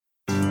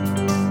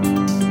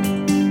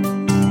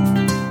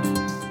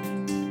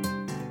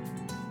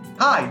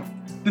Hi,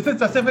 this is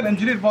the Civil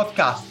Engineer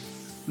Podcast.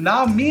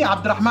 Now me,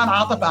 Abdurrahman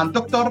Atif, and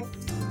Dr.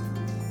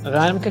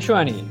 Ghanem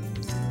Kashwani.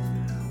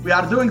 We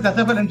are doing the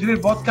Civil Engineer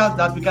Podcast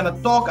that we're going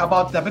to talk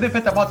about the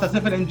benefit about the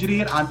civil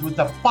engineer, and with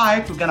the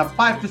pipe, we're going to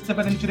pipe the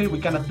civil engineer. We're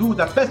going to do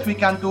the best we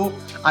can do,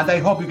 and I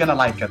hope you're going to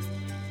like it.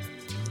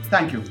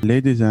 Thank you.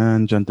 Ladies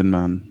and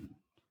gentlemen,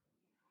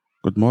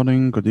 good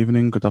morning, good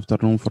evening, good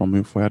afternoon from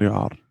where you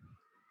are.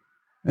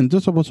 In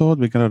this episode,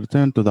 we're going to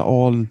return to the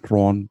old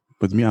run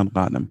with me and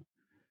Ghanem.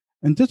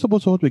 In this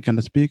episode, we're going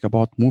to speak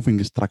about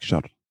moving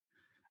structure.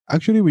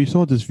 Actually, we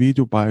saw this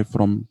video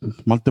from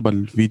multiple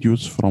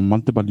videos from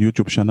multiple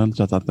YouTube channels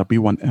that are the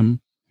B1M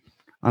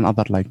and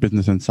other like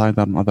Business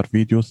Insider and other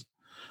videos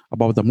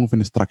about the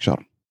moving structure.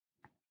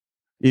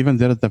 Even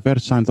there is the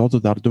first signs also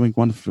they are doing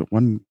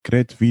one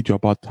great video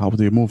about how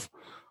they move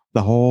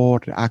the whole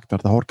reactor,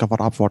 the whole cover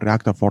up for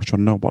reactor for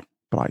Chernobyl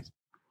prize.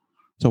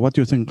 So what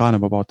do you think,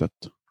 Ghanem, about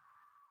it?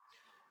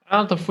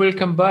 Atif,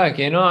 welcome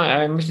back.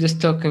 I'm just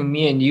talking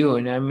me and you,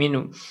 and I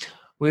mean,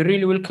 we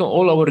really welcome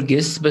all our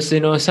guests, but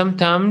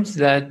sometimes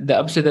that the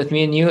episode that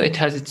me and you, it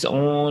has its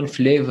own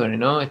flavor,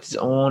 its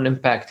own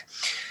impact.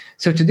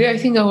 So today, I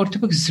think our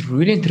topic is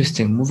really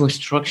interesting, moving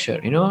structure.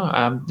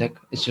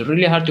 It's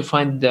really hard to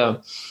find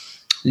the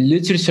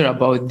literature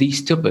about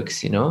these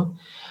topics,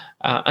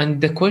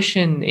 and the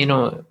question,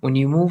 when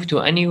you move to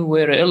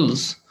anywhere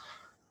else,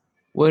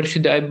 where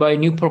should I buy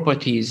new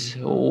properties?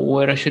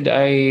 Where should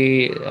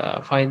I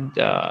find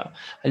a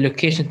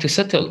location to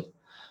settle?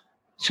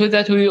 So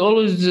that we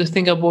always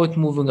think about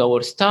moving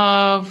our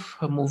stuff,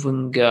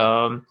 moving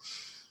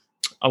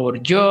our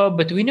job,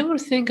 but we never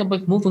think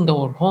about moving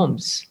our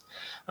homes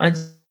and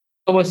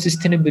about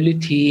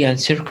sustainability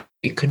and circular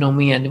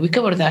economy. And we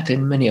cover that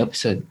in many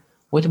episodes.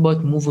 What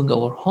about moving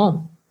our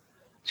home?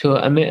 So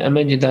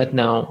imagine that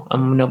now.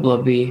 I'm in Abu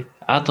Dhabi.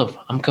 Atif,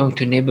 I'm coming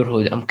to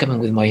neighborhood. I'm coming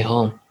with my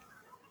home.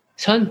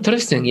 Sounds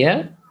interesting,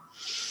 yeah?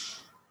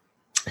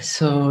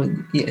 So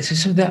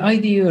the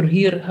idea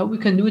here, how we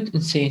can do it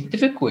in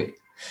scientific way.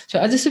 So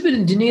as a civil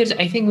engineers,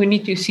 I think we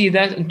need to see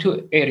that in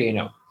two areas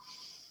now.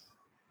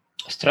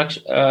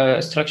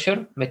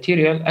 Structure,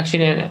 material,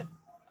 actually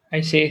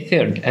I say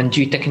third, and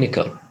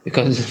geotechnical,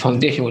 because the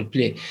foundation will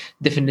play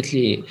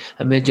definitely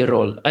a major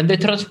role. And the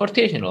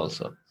transportation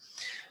also.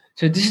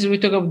 So this is, we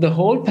talk about the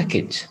whole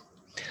package.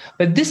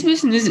 But this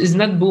business is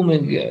not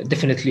booming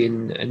definitely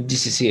in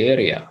GCC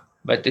area.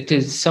 But it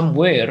is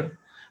somewhere,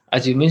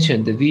 as you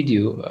mentioned, the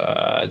video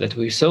that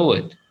we saw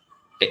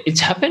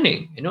it's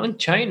happening, in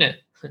China.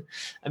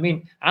 I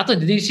mean, Atif,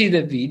 did you see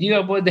the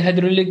video about the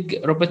hydraulic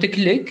robotic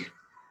leg?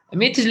 I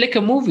mean, it is like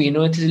a movie,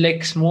 it is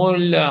like small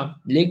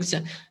legs.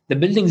 The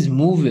building is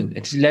moving.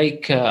 It's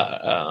like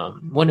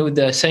one of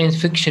the science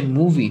fiction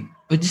movie.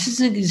 But this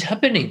is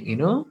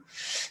happening,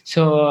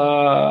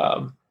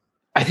 So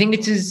I think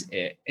it is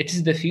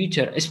the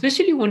future,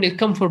 especially when it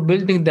comes for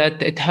building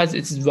that it has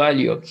its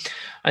value.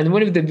 And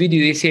one of the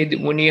videos they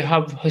said when you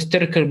have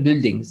historical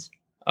buildings,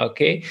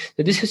 okay,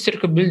 so these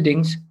historical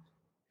buildings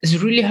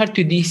is really hard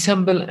to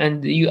disassemble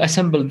and you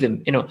assemble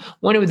them.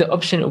 One of the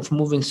option of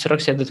moving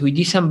structure that we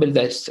disassemble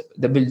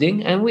the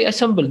building and we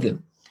assemble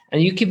them,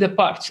 and you keep the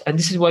parts. And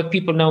this is why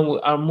people now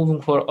are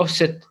moving for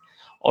offset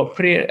or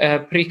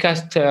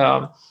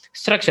precast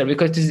structure,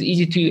 because it is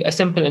easy to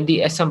assemble and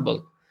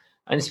deassemble.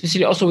 And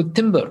especially also with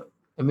timber.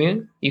 I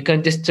mean, you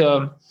can just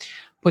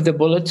put the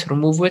bullets,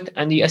 remove it,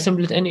 and you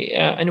assemble it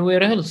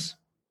anywhere else.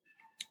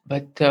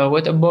 But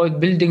what about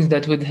buildings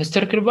that with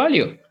historical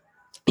value?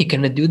 You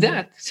cannot do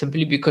that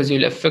simply because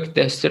you'll affect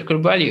the historical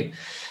value.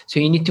 So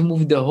you need to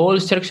move the whole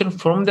structure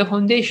from the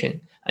foundation,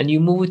 and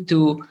you move it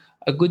to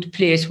a good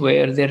place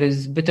where there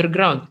is better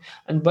ground.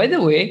 And by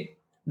the way,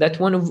 that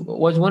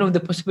was one of the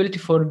possibility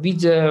for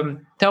Pisa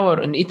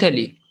Tower in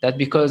Italy, that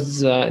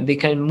because they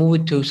can move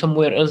it to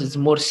somewhere else, it's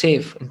more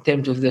safe in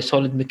terms of the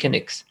solid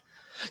mechanics.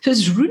 So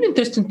it's a really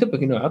interesting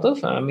topic,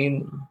 Atif. I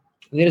mean,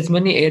 there is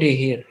many area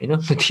here,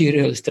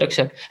 material,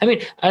 structure. I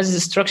mean, as a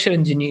structural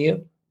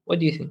engineer, what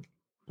do you think?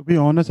 To be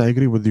honest, I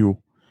agree with you.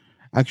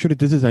 Actually,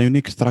 this is a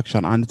unique structure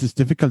and it is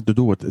difficult to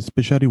do it,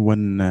 especially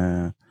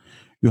when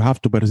you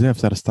have to preserve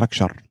the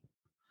structure.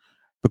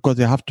 Because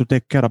they have to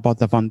take care about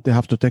the fund, they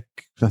have to take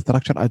the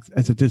structure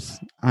as it is,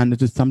 and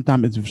it is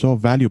sometimes it's so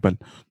valuable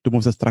to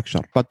move the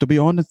structure. But to be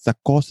honest, the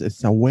cost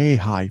is way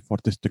high for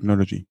this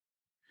technology.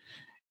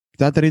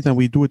 That's the reason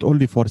we do it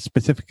only for a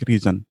specific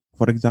reason.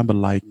 For example,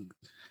 like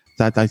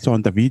that I saw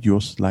in the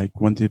videos, like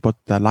when they put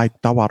the light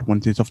tower,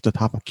 when they softed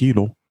 0.5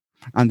 kilo.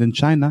 And in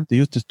China, they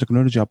use this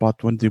technology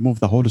about when they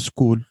move the whole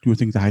school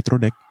using the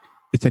hydraulic.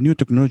 It's a new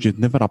technology, it's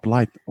never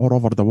applied all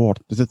over the world.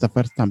 This is the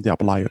first time they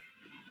apply it.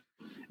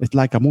 It's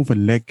like a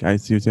moving leg,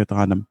 as you said,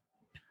 Ghanem.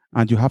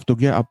 And you have to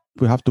get up,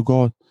 you have to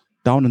go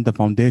down in the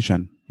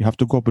foundation. You have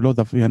to go below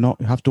you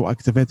have to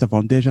activate the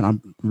foundation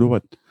and do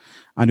it.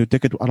 And you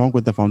take it along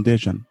with the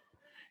foundation.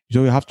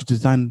 So you have to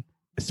design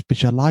a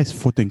specialized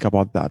footing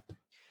about that.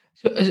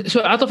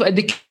 So out of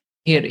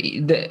here,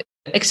 the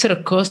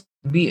extra cost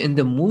be in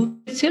the move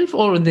itself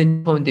or in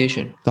the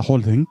foundation? The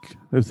whole thing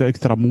is the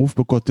extra move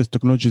because this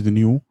technology is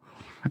new.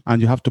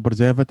 and you have to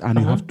preserve it, and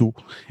you have to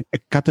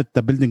cut it,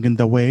 the building in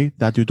the way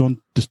that you don't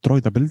destroy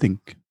the building.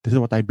 This is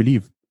what I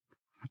believe.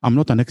 I'm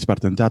not an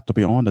expert in that, to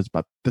be honest,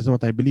 but this is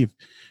what I believe.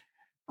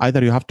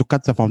 Either you have to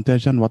cut the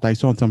foundation. What I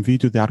saw in some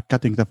video, they are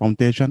cutting the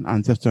foundation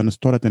and just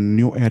install it in a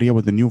new area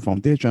with a new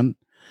foundation.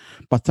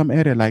 But some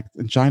area like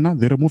in China,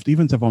 they removed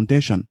even the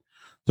foundation.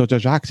 So the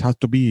jacks has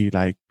to be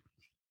like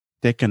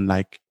taken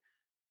like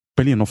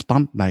billion of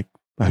ton, like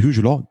a huge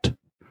load.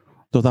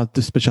 So that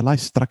the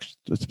specialized structure,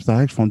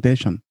 specialized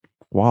foundation.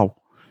 Wow.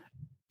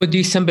 Would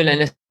you sample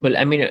an example?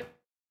 I mean,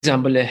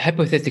 example, a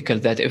hypothetical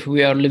that if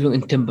we are living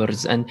in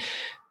timbers and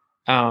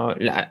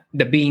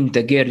the beam,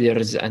 the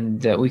girders,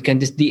 and we can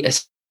just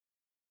de-assemble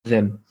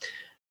them,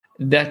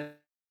 that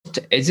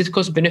is it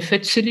cost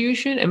benefit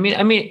solution? I mean,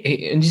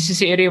 in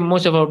this area,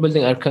 most of our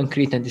buildings are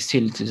concrete and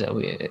steel,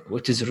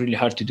 which is really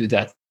hard to do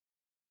that.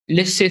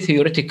 Let's say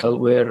theoretical,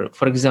 where,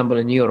 for example,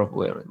 in Europe,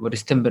 where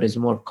timber is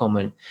more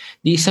common,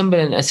 de-assemble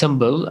and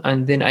assemble,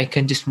 and then I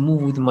can just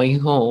move with my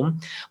home,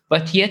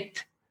 but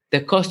yet the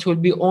cost will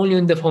be only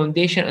on the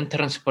foundation and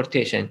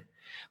transportation.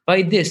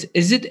 By this,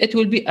 it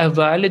will be a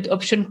valid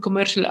option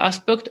commercial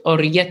aspect,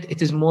 or yet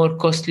it is more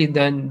costly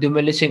than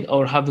demolishing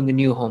or having a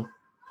new home?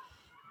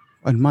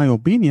 In my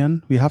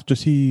opinion,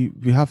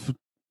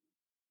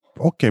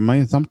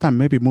 sometimes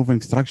maybe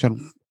moving structure,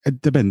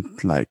 it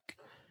depends. Like,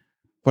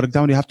 for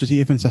example, you have to see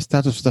even the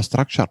status of the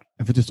structure,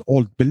 if it is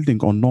old building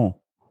or no.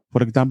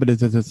 For example,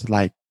 if it is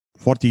like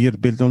 40 years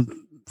built,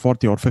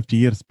 40 or 50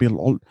 years built,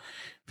 old,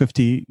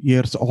 50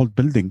 years old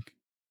building,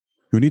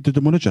 you need to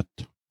demolish it.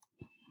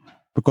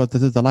 Because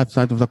this is the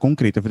lifetime of the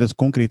concrete. If it is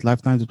concrete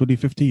lifetime, it will be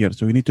 50 years.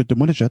 So you need to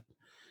demolish it.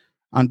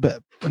 And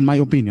in my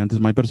opinion, this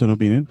is my personal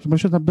opinion, we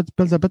should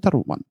build a better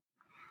one.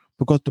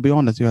 Because to be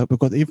honest,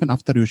 because even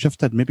after you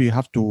shifted, maybe you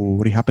have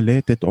to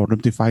rehabilitate it or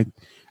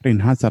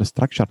re-enhance the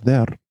structure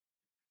there.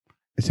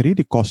 It's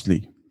really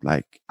costly.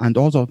 Like, and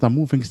also the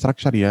moving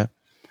structure here,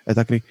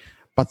 exactly.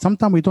 But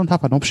sometimes we don't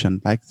have an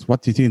option, like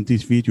what you see in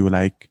this video,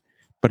 like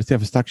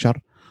preserve structure.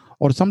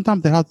 Or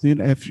sometimes they have,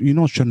 if you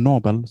know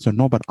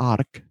Chernobyl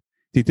arc,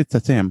 they did the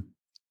same.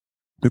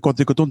 Because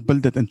they couldn't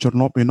build it in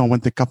Chernobyl, when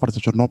they covered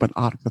the Chernobyl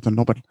arc, the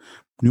Chernobyl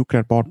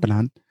nuclear power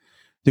plant,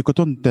 they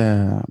couldn't,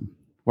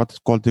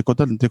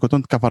 they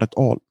couldn't cover it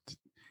all.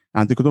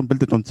 And they couldn't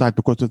build it on site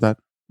because of that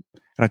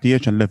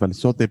radiation level.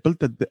 So they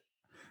built it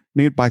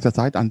nearby the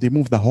site and they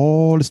moved the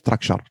whole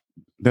structure.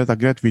 There's a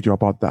great video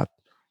about that.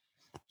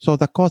 So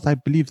the cost, I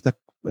believe that,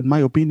 in my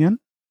opinion,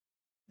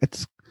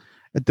 it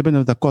depends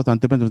on the cost and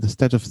depends on the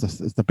stage of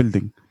the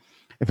building.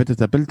 If it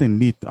is a building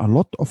need a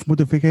lot of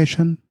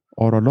modification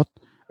or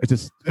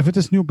if it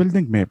is new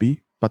building,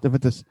 maybe, but if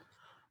it is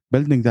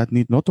building that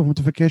need a lot of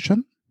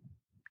modification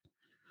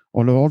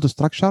or all the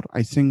structure,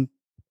 I think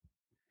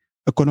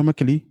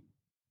economically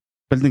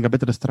building a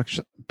better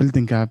structure,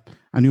 building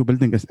a new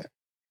building is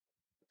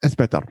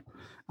better,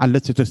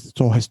 unless it is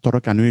so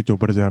historic and we need to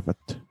preserve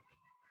it.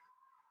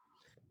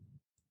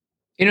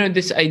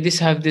 I just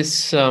have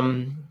this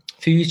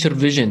future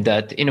vision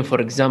that, for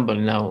example,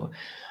 now,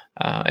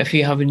 if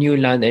you have a new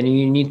land and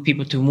you need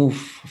people to move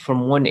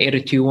from one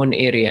area to one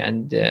area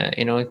and,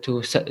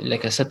 to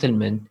like a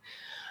settlement,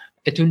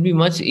 it will be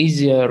much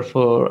easier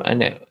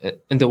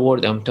in the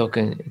world I'm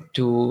talking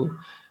to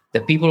the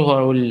people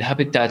who will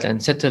habitat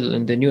and settle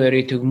in the new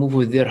area to move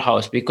with their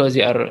house, because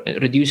they are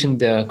reducing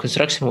the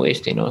construction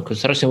waste.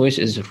 Construction waste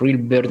is a real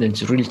burden,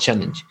 it's a real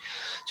challenge.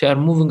 So you are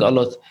moving a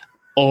lot.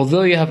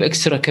 Although you have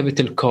extra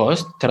capital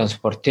cost,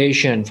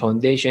 transportation,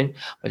 foundation,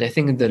 but I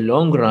think in the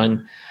long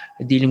run,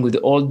 dealing with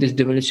all this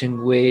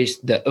demolition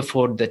waste, the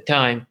effort, the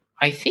time,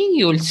 I think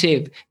you will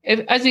save.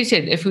 As I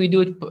said, if we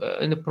do it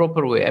in a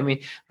proper way. I mean,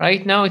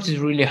 right now it is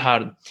really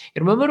hard.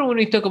 Remember when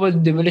we talk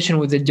about demolition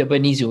with the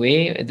Japanese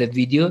way, the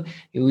video,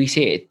 we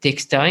say it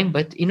takes time,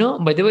 but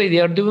by the way, they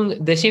are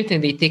doing the same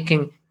thing. They're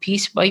taking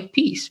piece by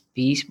piece.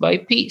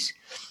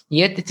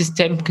 Yet it is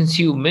time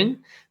consuming,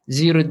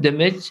 zero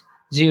damage,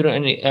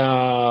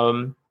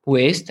 zero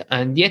waste,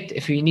 and yet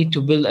if we need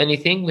to build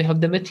anything, we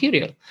have the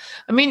material.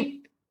 I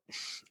mean,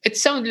 it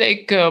sounds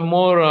like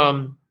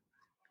more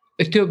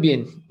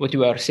utopian what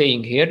you are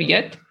saying here,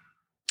 yet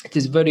it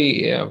is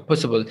very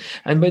possible.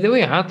 And by the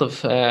way,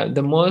 Atif,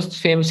 the most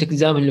famous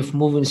example of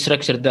moving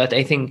structure that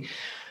I think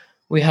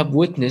we have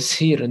witnessed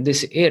here in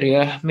this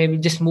area, maybe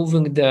just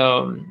moving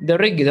the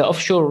rig, the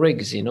offshore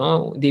rigs,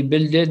 they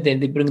build it, then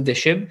they bring the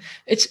ship.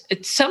 It's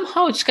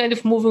somehow it's kind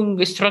of moving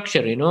a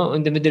structure, in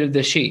the middle of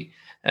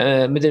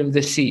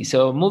the sea.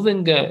 So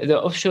moving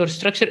the offshore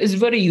structure is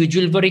very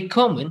usual, very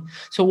common.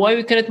 So why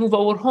we cannot move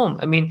our home?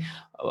 I mean,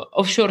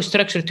 offshore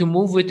structure, to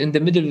move it in the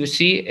middle of the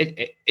sea,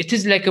 it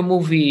is like a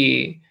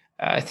movie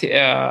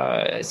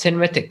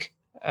cinematic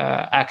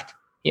act,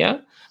 yeah.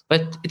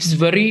 But it's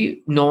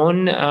very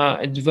known,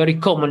 it's very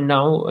common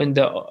now in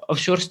the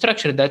offshore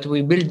structure that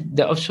we build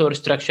the offshore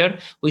structure,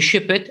 we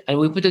ship it, and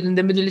we put it in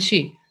the middle of the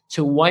sea.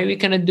 So why we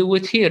cannot do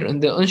it here in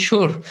the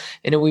onshore?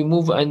 We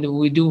move and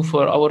we do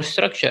for our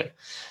structure.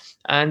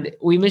 And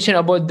we mentioned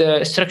about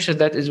the structure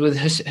that is with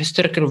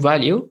historical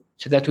value,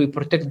 so that we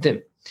protect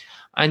them.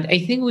 And I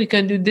think we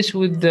can do this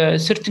with a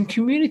certain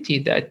community,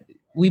 that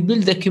we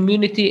build the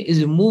community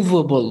is a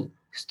movable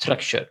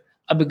structure,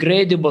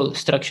 upgradable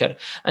structure.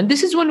 And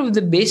this is one of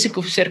the basic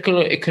of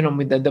circular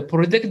economy, that the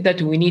product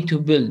that we need to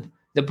build,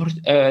 the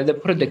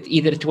product,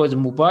 either it was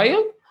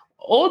mobile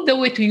all the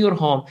way to your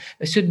home,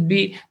 it should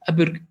be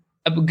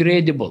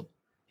upgradable.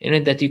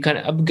 That you can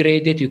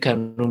upgrade it, you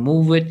can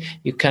remove it,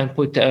 you can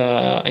put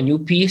a new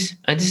piece,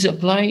 and this is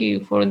apply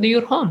for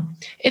your home.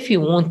 If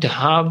you want to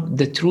have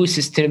the true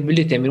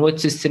sustainability, I mean, what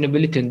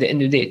sustainability in the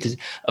end of the day? It is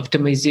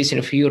optimization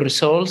of your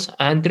resource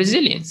and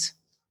resilience.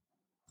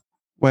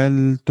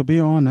 Well, to be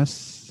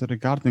honest,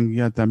 regarding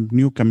the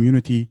new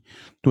community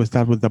to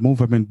start with the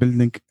movement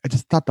building, it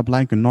start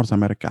applying in North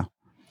America,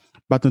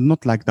 but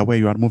not like the way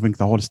you are moving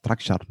the whole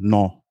structure.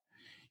 No,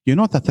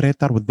 the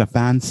theater with the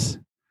fans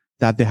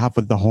that they have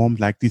with the home,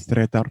 like this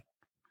theater,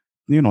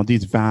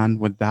 this van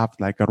would have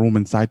like a room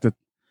inside it.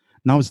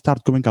 Now it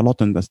starts going a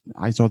lot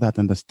I saw that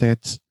in the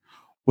States,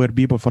 where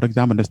people, for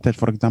example, is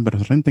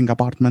renting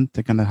apartment,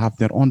 they can have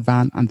their own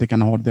van and they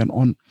can hold their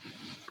own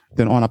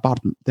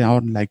apartment. They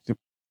are like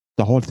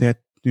the whole set,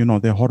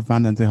 their whole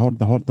van, and they hold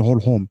the whole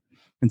home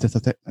in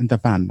the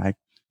van, like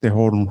the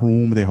whole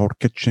room, the whole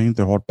kitchen,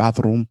 the whole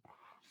bathroom.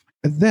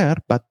 It's there,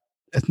 but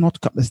it's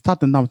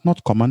starting now. It's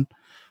not common.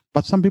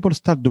 But some people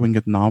start doing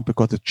it now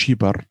because it's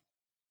cheaper.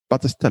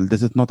 But still,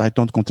 this is not, I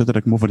don't consider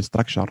it moving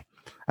structure.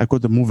 I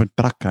could move a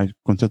truck, I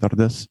consider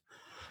this.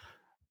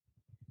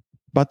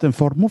 But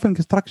for moving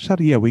structure,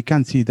 yeah, we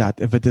can see that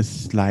if it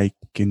is like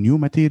a new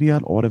material,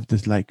 or if it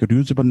is like a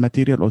reusable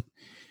material, or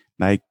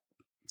like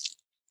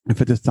if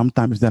it is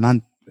sometimes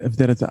if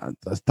there is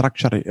a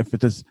structure, if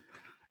it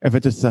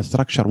is a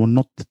structure will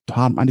not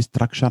harm any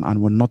structure and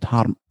will not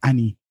harm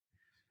any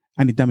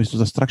damage to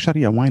the structure,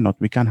 yeah, why not?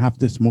 We can have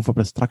this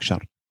movable structure.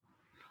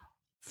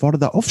 For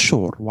the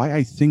offshore, why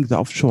I think the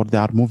offshore, they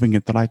are moving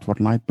it right for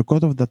light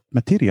because of the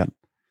material.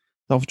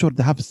 The offshore,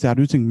 they are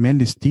using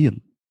mainly steel.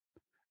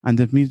 And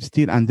it means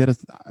steel, and there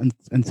is,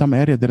 in some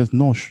area, there is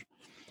no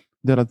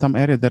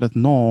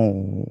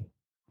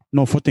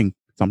footing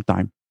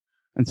sometimes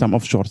in some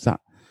offshore sand.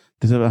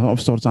 There's an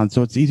offshore sand,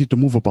 so it's easy to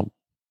movable.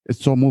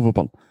 It's so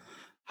movable.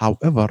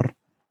 However,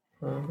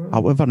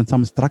 in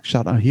some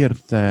structure here,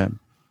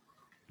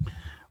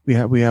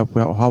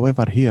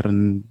 however, here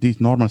in this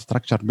normal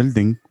structure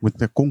building with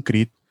the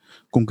concrete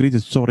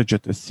is so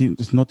rigid.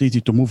 It's not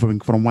easy to move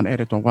from one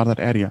area to another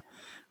area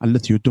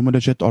unless you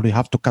demolish it, or you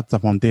have to cut the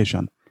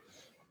foundation.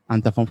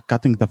 And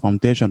cutting the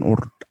foundation or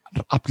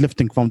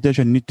uplifting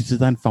foundation, you need to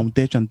design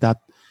foundation that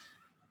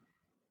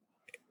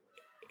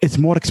it's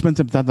more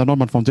expensive than the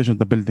normal foundation of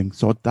the building.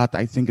 So that,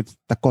 I think, it's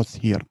the cost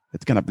here.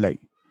 It's gonna play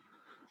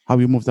how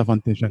you move the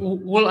foundation.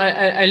 Well,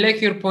 I like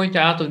your point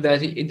out of that.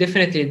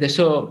 Definitely.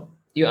 So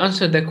you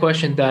answered the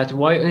question that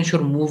why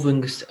onshore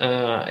moving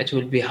it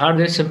will be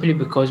harder, simply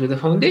because of the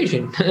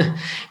foundation.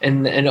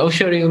 and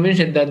offshore, you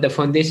mentioned that the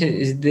foundation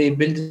is they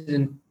build it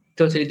in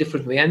totally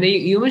different way. And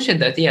you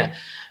mentioned that, yeah,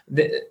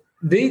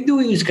 they do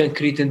use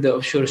concrete in the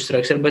offshore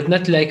structure, but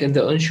not like in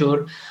the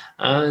onshore.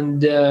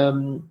 And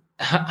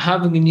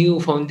having a new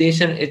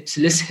foundation, it's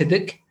less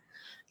headache,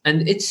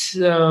 and it's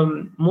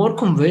more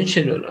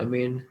conventional. I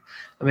mean,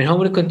 how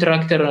many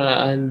contractor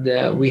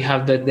and we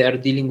have that they are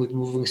dealing with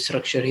moving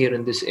structure here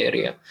in this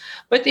area?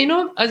 But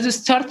as a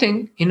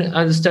starting,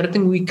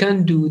 we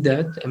can do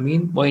that. I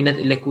mean, why not,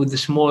 like with the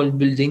small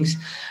buildings,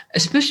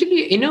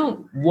 especially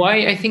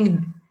why I think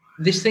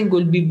this thing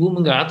will be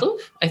booming out of?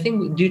 I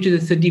think due to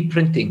the 3D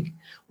printing.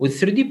 With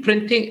 3D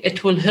printing,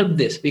 it will help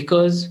this,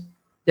 because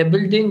the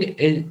building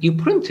you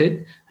print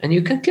it and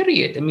you can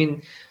carry it. I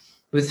mean,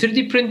 with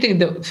 3D printing,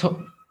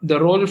 the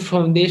role of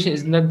foundation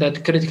is not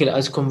that critical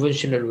as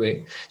conventional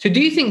way. So do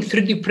you think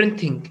 3D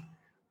printing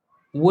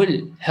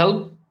will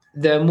help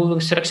the moving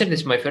structure?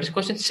 That's my first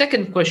question.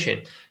 Second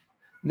question,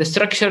 the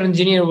structural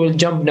engineer will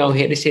jump now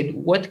here. He said,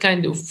 what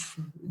kind of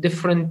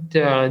different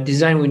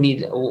design we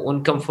need when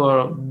it comes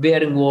for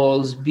bearing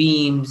walls,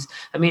 beams?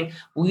 I mean,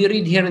 we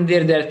read here and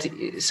there that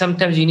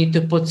sometimes you need to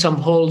put some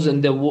holes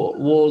in the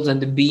walls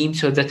and the beams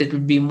so that it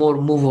will be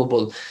more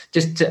movable.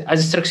 Just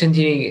as a structural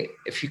engineer,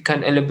 if you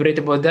can elaborate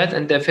about that.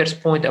 And the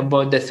first point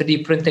about the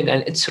 3D printing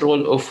and its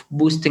role of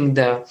boosting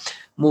the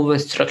moving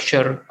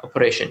structure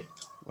operation.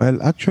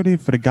 Well, actually,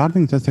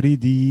 regarding the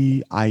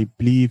 3D, I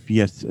believe,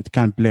 yes, it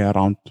can play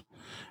around.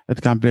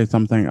 It can play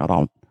something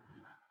around.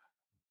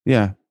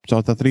 Yeah,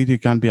 so the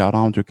 3D can be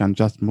around. You can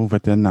just move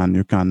it in, and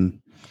you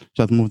can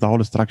just move the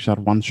whole structure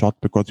one shot,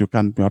 because you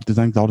are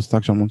designing the whole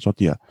structure one shot.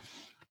 Yeah,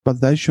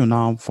 but the issue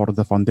now for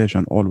the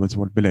foundation always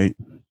will be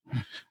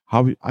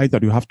how either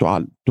you have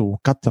to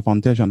cut the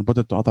foundation and put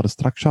it to other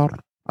structure,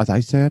 as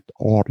I said,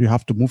 or you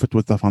have to move it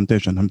with the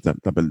foundation himself,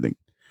 the building.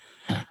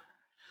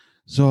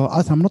 So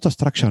as I'm not a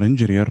structural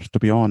engineer, to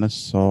be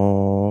honest,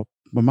 so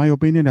in my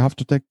opinion, you have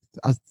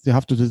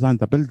to design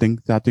the building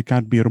that it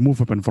can be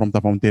removable from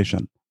the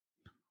foundation,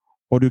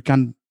 or you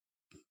can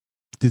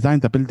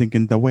design the building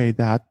in the way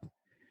that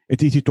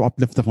it's easy to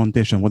uplift the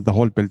foundation with the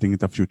whole building in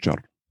the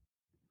future.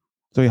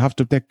 So you have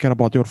to take care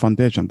about your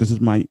foundation. This is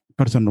my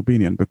personal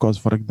opinion, because,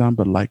 for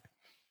example, like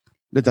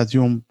let's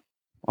assume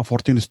a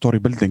 14-story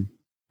building,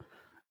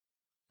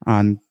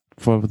 and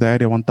for the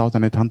area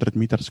 1,800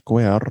 meters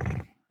square,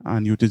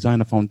 and you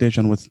design a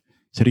foundation with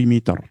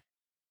 3-meter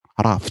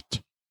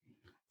raft.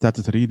 That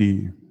is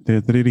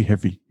really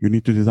heavy. You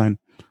need to design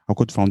a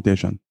good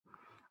foundation.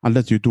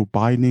 Unless you do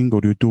piling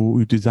or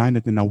you design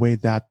it in a way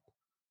that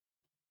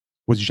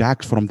was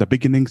jacked from the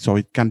beginning, so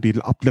it can be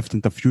uplifted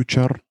in the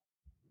future.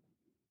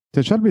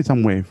 There shall be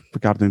some way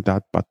regarding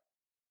that, but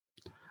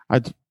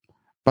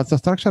the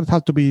structure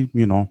has to be,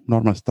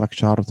 normal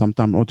structure.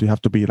 Sometimes also you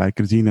have to be like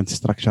resilient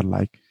structure,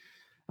 like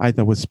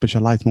either with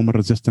specialized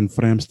moment-resistant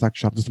frame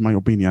structure. This is my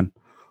opinion,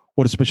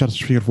 or a special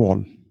shear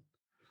wall.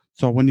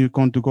 So when you're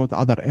going to go to the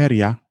other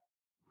area,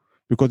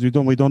 because we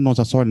don't know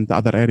the soil in the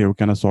other area, we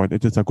can soil.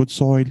 It is a good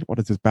soil or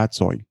it is bad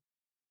soil.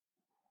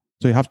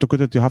 So you have to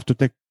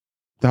take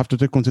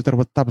consider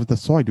what type of the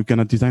soil you're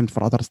gonna design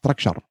for other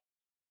structure.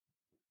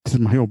 This is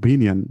my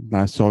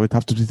opinion. So it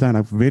have to design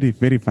a very,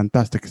 very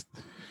fantastic.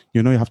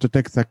 You have to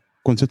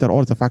consider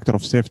all the factor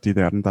of safety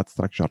there in that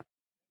structure.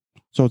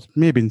 So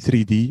maybe in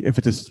 3D if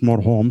it is small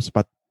homes,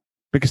 but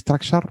big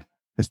structure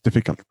is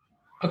difficult.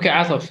 Okay,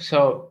 Atif.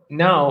 So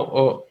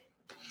now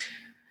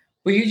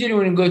we usually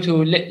when we go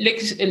to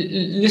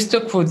let's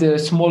talk for the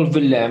small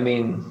villa. I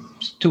mean,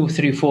 2,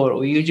 3, 4.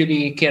 We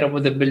usually care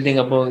about the building,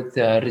 about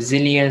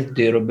resilience,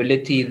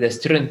 durability, the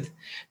strength.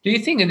 Do you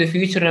think in the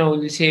future now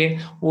we'll say,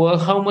 well,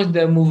 how much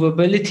the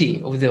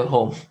movability of the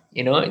home?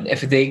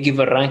 If they give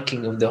a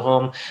ranking of the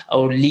home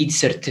or LEED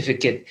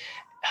certificate,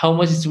 how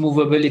much is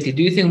movability?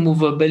 Do you think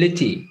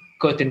movability,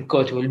 quote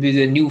unquote, will be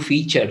the new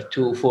feature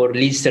for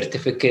LEED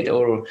certificate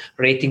or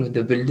rating of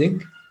the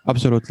building?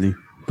 Absolutely.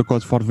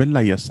 Because for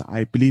villa, yes,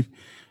 I believe,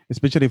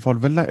 especially for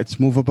villa, it's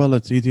movable,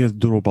 it's easy, it's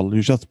durable.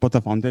 You just put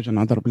a foundation in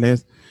another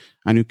place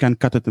and you can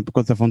cut it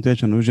because the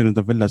foundation usually in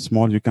the villa is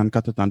small, you can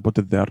cut it and put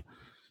it there.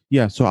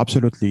 Yeah, so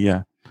absolutely,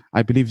 yeah.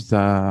 I believe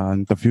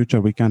in the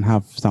future we can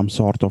have some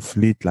sort of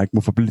LEED like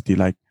movability,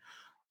 like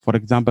for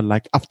example,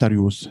 like after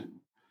use.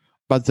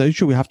 But the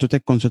issue we have to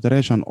take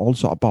consideration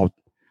also about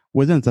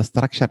within the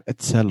structure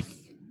itself,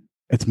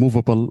 it's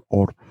movable,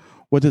 or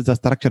whether the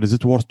structure is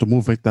it worth to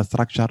move it, the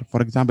structure.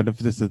 For example, if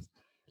this is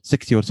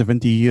 60 or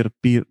 70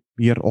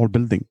 year old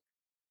building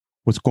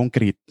with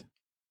concrete,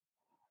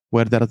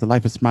 where there is a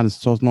lifespan is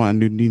so long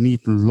and you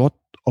need a lot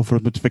of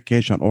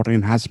modification or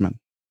enhancement.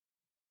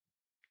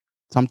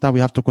 Sometimes we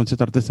have to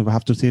consider this and we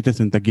have to see this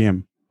in the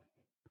game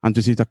and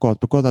to see the cost,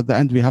 because at the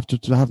end we have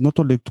to have not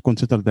only to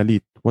consider the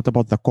LEED, what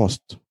about the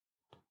cost?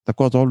 The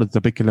cost always the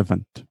big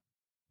elephant.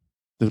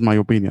 This is my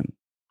opinion.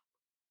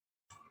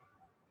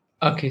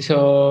 Okay,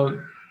 so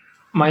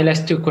my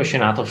last 2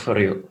 questions out for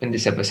you in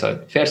this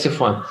episode. First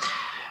of all,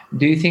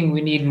 do you think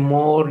we need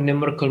more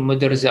numerical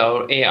models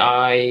or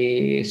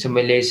AI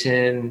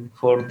simulation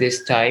for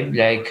this type,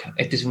 like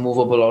it is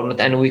movable or not,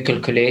 and we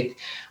calculate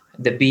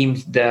the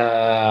beams,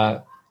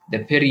 the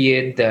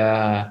period,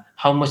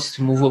 how much it's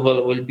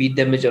movable will be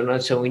damaged or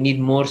not? So we need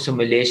more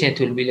simulation. It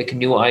will be like a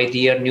new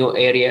idea, new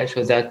area,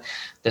 so that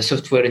the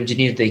software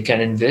engineers, they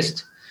can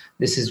invest.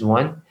 This is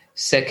one.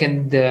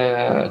 Second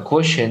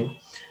question,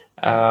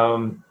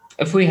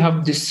 if we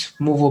have this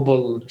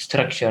movable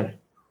structure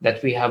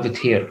that we have it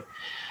here,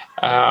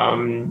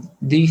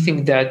 do you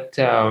think that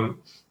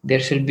there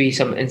should be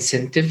some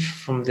incentive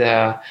from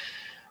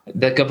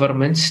the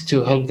governments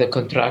to help the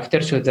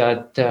contractor so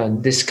that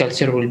this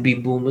culture will be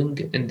booming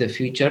in the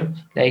future,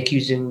 like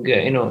using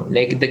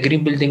like the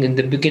green building in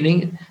the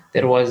beginning,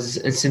 there was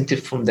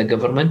incentive from the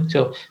government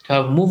to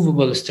have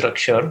movable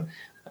structure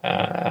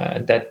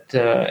that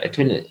it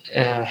will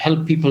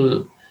help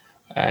people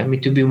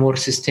to be more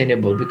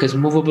sustainable, because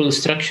movable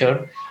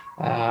structure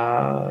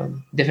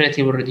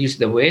definitely will reduce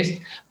the waste,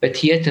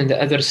 but yet on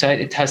the other side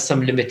it has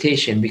some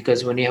limitation,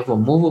 because when you have a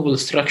movable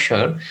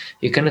structure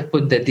you cannot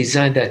put the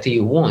design that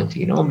you want,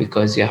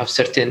 because you have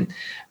certain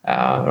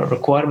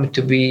requirement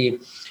to be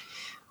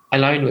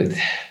aligned with.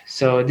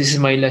 So this is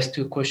my last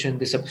 2 questions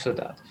this episode.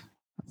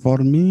 For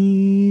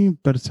me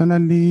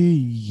personally,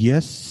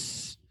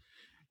 yes,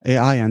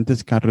 AI and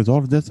this can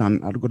resolve this,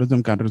 and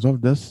algorithm can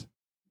resolve this.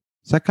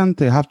 Second,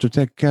 they have to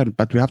take care,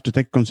 but we have to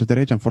take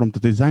consideration from the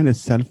design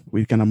itself.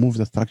 We can move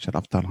the structure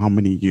after how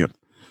many years.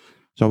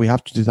 So we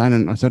have to design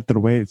in a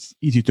certain way. It's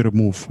easy to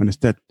remove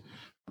instead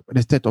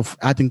of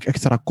adding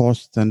extra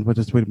costs and what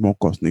is way more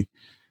costly.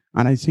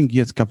 And I think,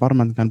 yes,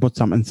 government can put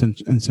some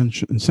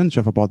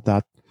incentive about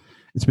that,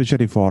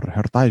 especially for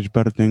heritage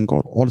building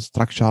or old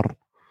structure,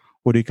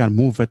 where you can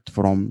move it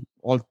from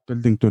old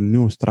building to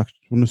new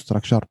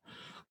structure.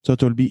 So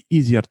it will be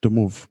easier to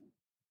move.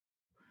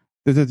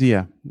 This is,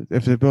 yeah,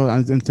 if they build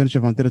an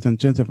incentive and there is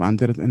incentive and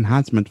there is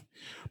enhancement,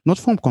 not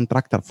from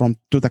contractor,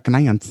 to the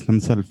clients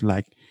themselves,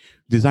 like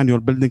design your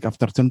building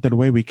after certain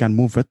way, we can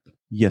move it.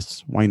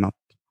 Yes, why not?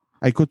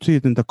 I could see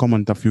it in the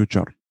the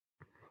future.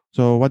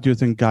 So what do you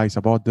think, guys,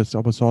 about this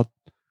episode?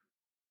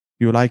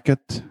 You like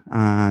it?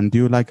 And do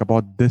you like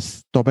about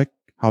this topic?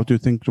 How do you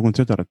think to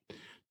consider it?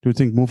 Do you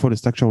think movable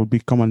structure will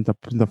be common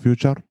in the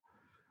future?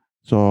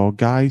 So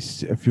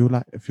guys, if you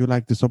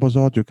like this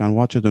episode, you can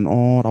watch it on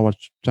all our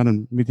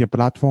channel media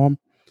platform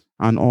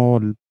and all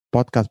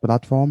podcast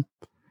platform.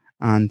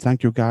 And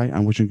thank you, guy.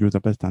 I'm wishing you the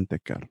best and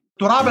take care.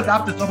 To wrap it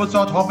up this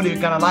episode, hopefully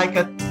you're gonna like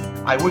it.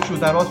 I wish you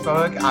the most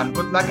work and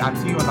good luck, and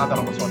see you in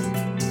another episode.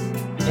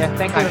 Yeah,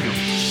 thank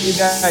you. You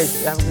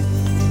guys have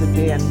a good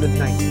day and good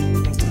night.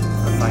 Thank you.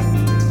 Good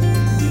night.